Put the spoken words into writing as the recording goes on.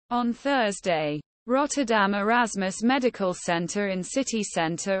On Thursday, Rotterdam Erasmus Medical Center in city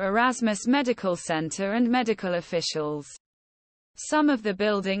centre Erasmus Medical Center and medical officials. Some of the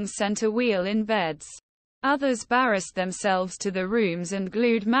buildings sent a wheel in beds. Others barriced themselves to the rooms and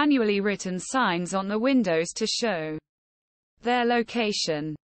glued manually written signs on the windows to show their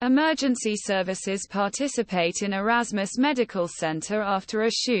location. Emergency services participate in Erasmus Medical Center after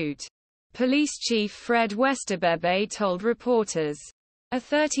a shoot. Police Chief Fred Westerbebe told reporters. A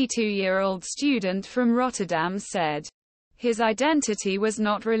 32-year-old student from Rotterdam said his identity was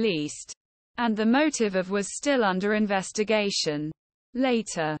not released, and the motive of was still under investigation.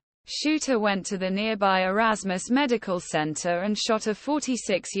 Later, shooter went to the nearby Erasmus Medical Center and shot a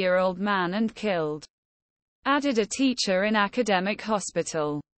 46-year-old man and killed. Added a teacher in academic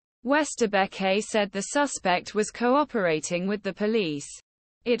hospital. Westerbeke said the suspect was cooperating with the police.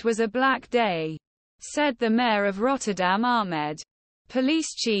 It was a black day, said the Mayor of Rotterdam Ahmed.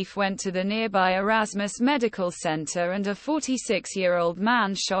 Police chief went to the nearby Erasmus Medical Center and a 46-year-old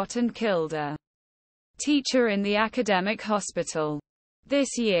man shot and killed a teacher in the academic hospital.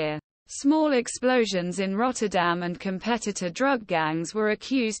 This year, small explosions in Rotterdam and competitor drug gangs were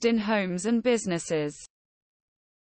accused in homes and businesses.